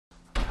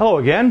Hello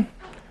again.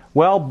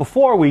 Well,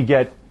 before we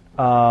get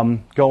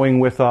going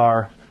with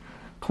our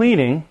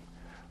cleaning,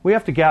 we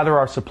have to gather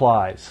our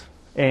supplies.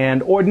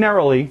 And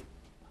ordinarily,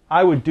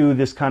 I would do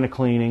this kind of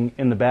cleaning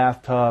in the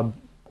bathtub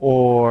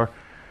or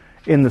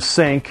in the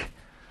sink.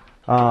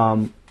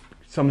 Some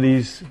of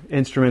these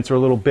instruments are a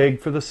little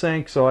big for the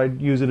sink, so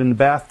I'd use it in the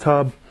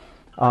bathtub.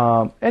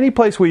 Any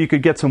place where you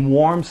could get some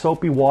warm,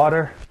 soapy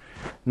water,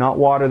 not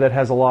water that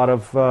has a lot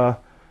of,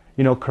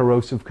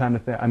 corrosive kind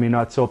of thing. I mean,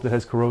 not soap that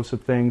has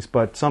corrosive things,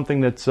 but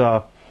something that's,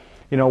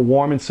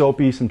 warm and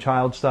soapy, some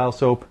child-style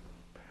soap.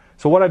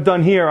 So what I've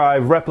done here,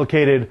 I've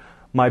replicated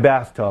my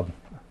bathtub.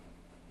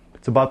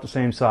 It's about the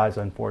same size,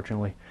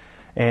 unfortunately.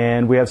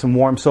 And we have some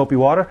warm, soapy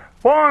water.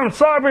 Warm,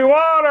 soapy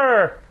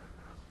water!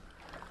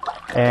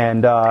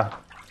 And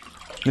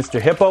Mr.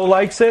 Hippo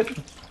likes it.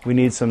 We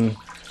need some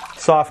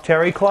soft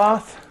terry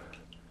cloth.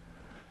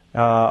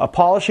 A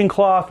polishing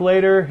cloth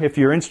later, if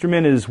your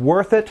instrument is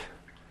worth it.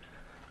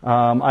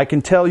 I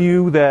can tell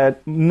you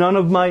that none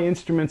of my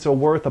instruments are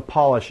worth a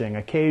polishing.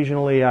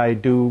 Occasionally I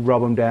do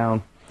rub them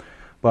down.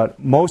 But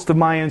most of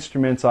my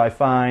instruments I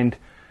find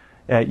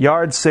at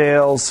yard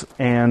sales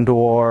and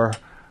or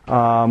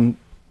in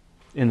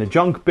the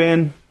junk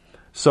bin.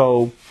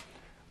 So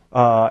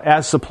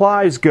as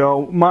supplies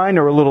go, mine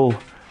are a little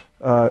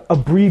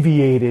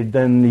abbreviated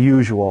than the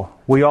usual.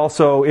 We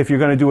also, if you're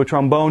going to do a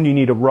trombone, you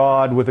need a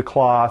rod with a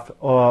cloth.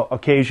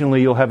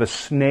 Occasionally you'll have a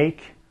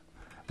snake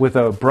with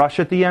a brush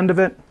at the end of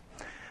it.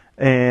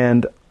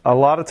 And a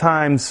lot of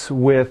times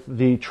with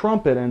the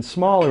trumpet and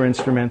smaller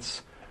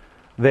instruments,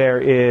 there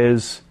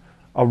is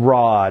a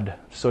rod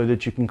so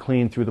that you can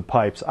clean through the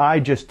pipes. I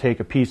just take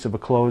a piece of a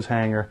clothes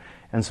hanger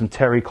and some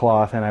terry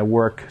cloth and I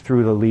work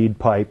through the lead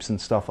pipes and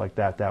stuff like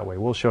that way.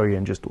 We'll show you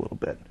in just a little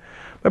bit.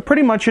 But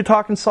pretty much you're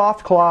talking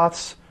soft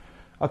cloths,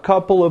 a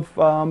couple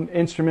of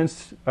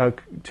instruments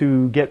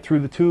to get through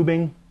the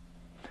tubing,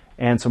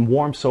 and some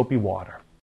warm soapy water.